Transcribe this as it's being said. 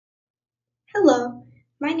Hello,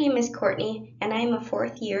 my name is Courtney, and I am a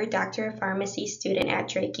fourth-year Doctor of Pharmacy student at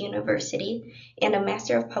Drake University and a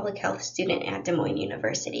Master of Public Health student at Des Moines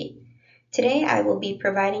University. Today I will be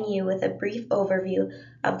providing you with a brief overview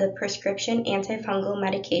of the prescription antifungal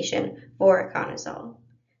medication Voriconazole.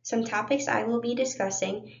 Some topics I will be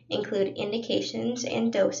discussing include indications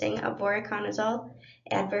and dosing of Voriconazole,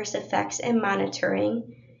 adverse effects and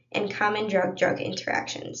monitoring, and common drug-drug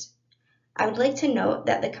interactions. I would like to note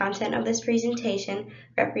that the content of this presentation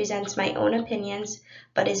represents my own opinions,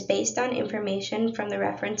 but is based on information from the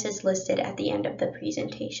references listed at the end of the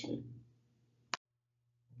presentation.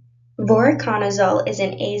 Voriconazole is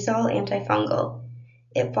an azole antifungal.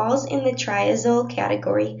 It falls in the triazole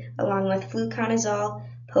category along with fluconazole,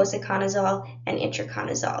 posaconazole, and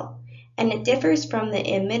intricacies, and it differs from the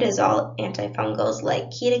imidazole antifungals like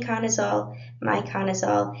ketoconazole,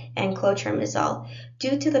 miconazole, and clotrimazole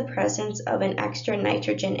due to the presence of an extra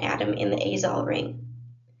nitrogen atom in the azole ring.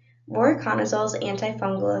 Voricanazole's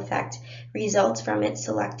antifungal effect results from its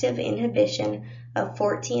selective inhibition of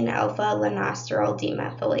 14-alpha-lanosterol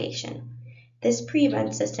demethylation. This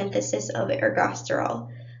prevents the synthesis of ergosterol,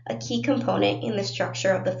 a key component in the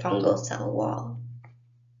structure of the fungal cell wall.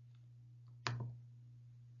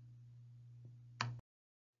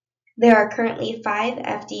 There are currently 5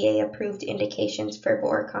 FDA-approved indications for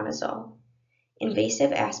voriconazole. Invasive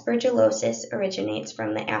aspergillosis originates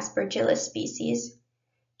from the Aspergillus species.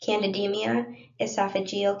 Candidemia,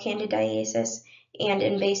 esophageal candidiasis, and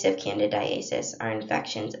invasive candidiasis are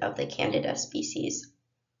infections of the Candida species.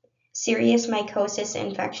 Serious mycosis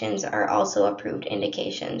infections are also approved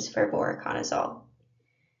indications for voriconazole.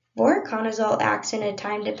 Voriconazole acts in a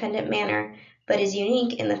time-dependent manner, but is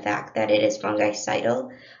unique in the fact that it is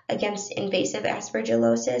fungicidal against invasive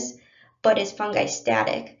aspergillosis, but is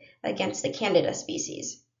fungistatic against the Candida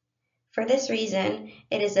species. For this reason,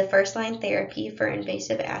 it is the first-line therapy for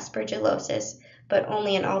invasive aspergillosis, but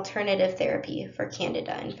only an alternative therapy for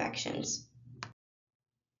Candida infections.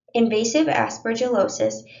 Invasive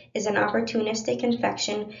aspergillosis is an opportunistic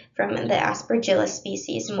infection from the Aspergillus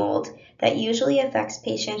species mold that usually affects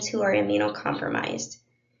patients who are immunocompromised.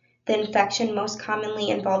 The infection most commonly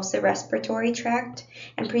involves the respiratory tract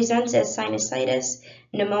and presents as sinusitis,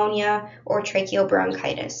 pneumonia, or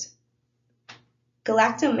tracheobronchitis.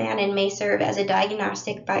 Galactomannan may serve as a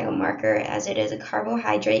diagnostic biomarker as it is a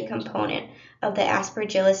carbohydrate component of the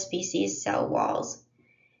Aspergillus species cell walls.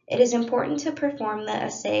 It is important to perform the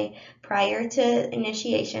assay prior to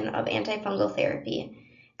initiation of antifungal therapy,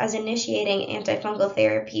 as initiating antifungal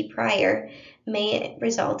therapy prior may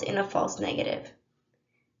result in a false negative.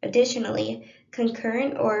 Additionally,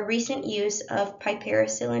 concurrent or recent use of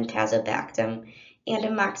piperacillin tazobactam and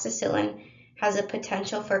amoxicillin has a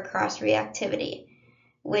potential for cross-reactivity,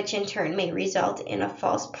 which in turn may result in a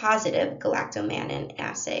false positive galactomannan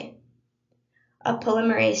assay. A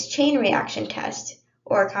polymerase chain reaction test,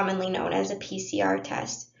 or commonly known as a PCR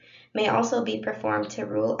test, may also be performed to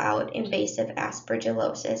rule out invasive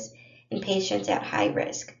aspergillosis in patients at high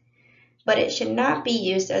risk, but it should not be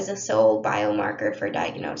used as a sole biomarker for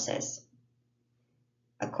diagnosis.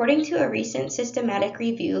 According to a recent systematic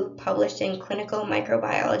review published in Clinical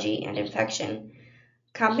Microbiology and Infection,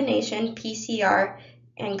 combination PCR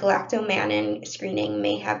and galactomannan screening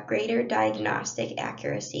may have greater diagnostic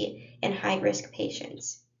accuracy in high-risk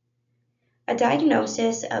patients. A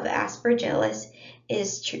diagnosis of aspergillus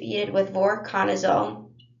is treated with voriconazole,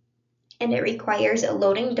 and it requires a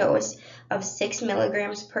loading dose of 6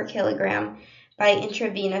 milligrams per kilogram by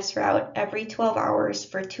intravenous route every 12 hours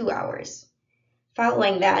for 2 hours.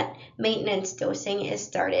 Following that, maintenance dosing is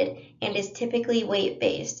started and is typically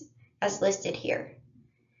weight-based, as listed here.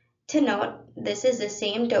 To note, this is the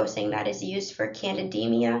same dosing that is used for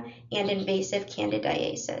candidemia and invasive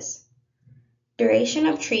candidiasis. Duration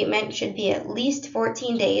of treatment should be at least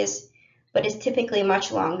 14 days, but is typically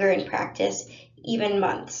much longer in practice, even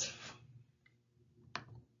months.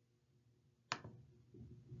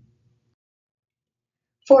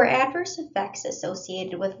 For adverse effects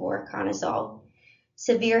associated with voriconazole,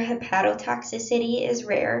 severe hepatotoxicity is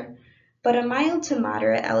rare, but a mild to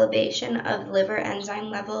moderate elevation of liver enzyme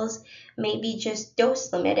levels may be just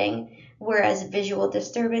dose-limiting, whereas visual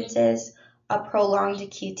disturbances, a prolonged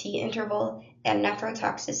QT interval, and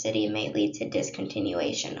nephrotoxicity may lead to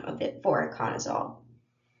discontinuation of voriconazole.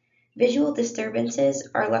 Visual disturbances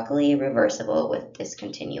are luckily reversible with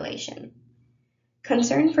discontinuation.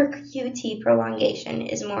 Concern for QT prolongation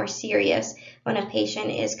is more serious when a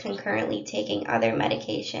patient is concurrently taking other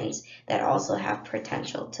medications that also have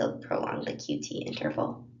potential to prolong the QT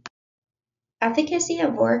interval. Efficacy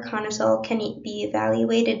of voriconazole can be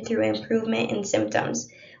evaluated through improvement in symptoms,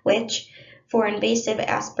 which, for invasive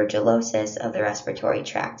aspergillosis of the respiratory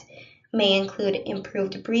tract may include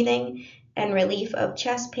improved breathing and relief of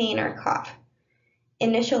chest pain or cough.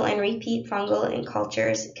 Initial and repeat fungal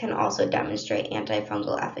cultures can also demonstrate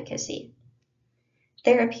antifungal efficacy.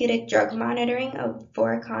 Therapeutic drug monitoring of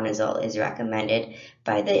voriconazole is recommended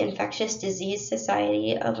by the Infectious Disease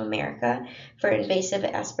Society of America for invasive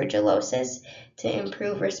aspergillosis to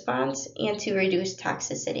improve response and to reduce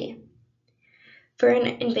toxicity. For an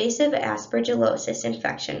invasive aspergillosis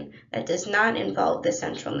infection that does not involve the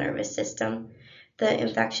central nervous system, the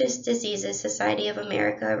Infectious Diseases Society of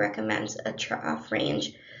America recommends a trough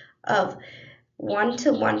range of 1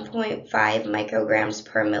 to 1.5 micrograms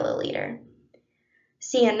per milliliter.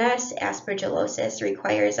 CNS aspergillosis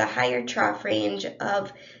requires a higher trough range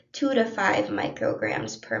of 2 to 5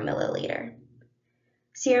 micrograms per milliliter.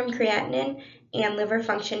 Serum creatinine and liver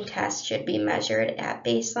function tests should be measured at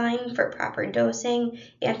baseline for proper dosing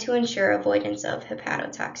and to ensure avoidance of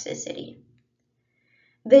hepatotoxicity.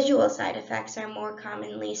 Visual side effects are more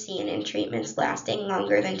commonly seen in treatments lasting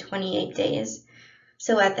longer than 28 days,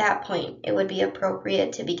 so at that point it would be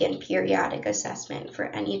appropriate to begin periodic assessment for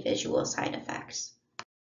any visual side effects.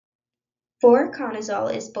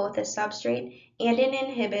 Voriconazole is both a substrate and an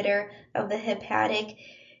inhibitor of the hepatic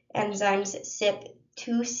enzymes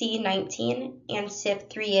CYP2C19 and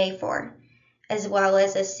CYP3A4, as well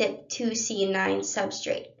as a CYP2C9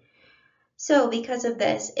 substrate. So because of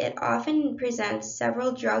this, it often presents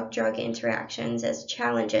several drug-drug interactions as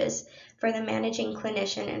challenges for the managing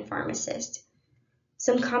clinician and pharmacist.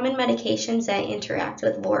 Some common medications that interact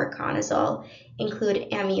with voriconazole include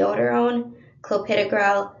amiodarone,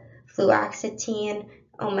 clopidogrel, fluoxetine,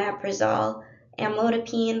 omeprazole,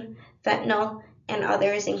 amlodipine, fentanyl, and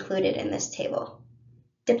others included in this table.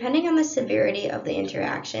 Depending on the severity of the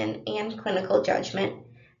interaction and clinical judgment,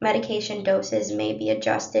 medication doses may be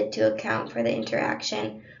adjusted to account for the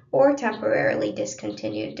interaction or temporarily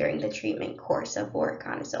discontinued during the treatment course of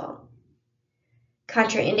voriconazole.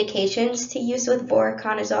 Contraindications to use with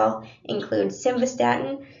voriconazole include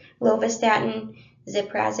simvastatin, lovastatin,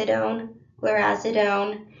 ziprasidone,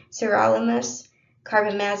 lurasidone, sirolimus,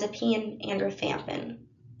 carbamazepine, and rifampin.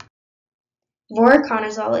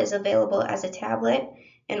 Voriconazole is available as a tablet,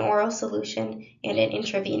 an oral solution, and an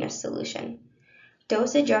intravenous solution.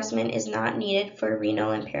 Dose adjustment is not needed for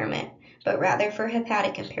renal impairment, but rather for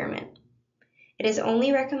hepatic impairment. It is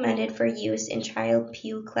only recommended for use in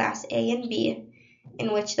Child-Pugh Class A and B,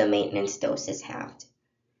 in which the maintenance dose is halved.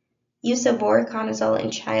 Use of voriconazole in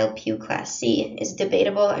Child-Pugh Class C is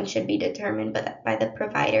debatable and should be determined by the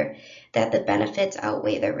provider that the benefits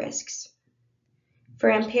outweigh the risks. For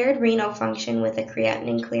impaired renal function with a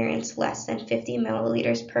creatinine clearance less than 50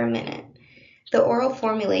 milliliters per minute, the oral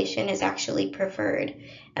formulation is actually preferred,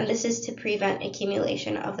 and this is to prevent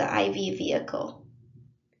accumulation of the IV vehicle.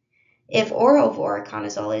 If oral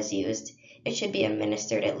voriconazole is used, it should be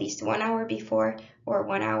administered at least 1 hour before or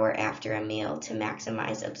 1 hour after a meal to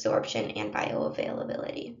maximize absorption and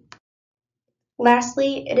bioavailability.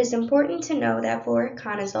 Lastly, it is important to know that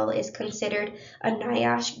voriconazole is considered a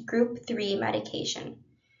NIOSH Group 3 medication.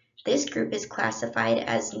 This group is classified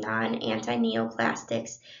as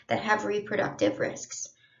non-antineoplastics that have reproductive risks.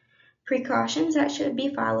 Precautions that should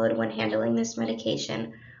be followed when handling this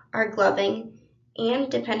medication are gloving and,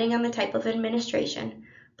 depending on the type of administration,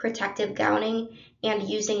 protective gowning, and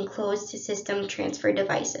using closed-system transfer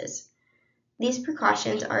devices. These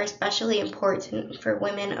precautions are especially important for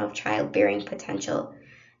women of childbearing potential,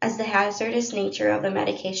 as the hazardous nature of the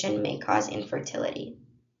medication may cause infertility.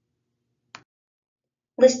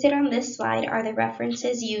 Listed on this slide are the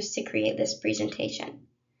references used to create this presentation.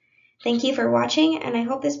 Thank you for watching, and I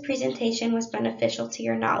hope this presentation was beneficial to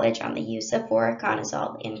your knowledge on the use of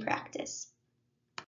voriconazole in practice.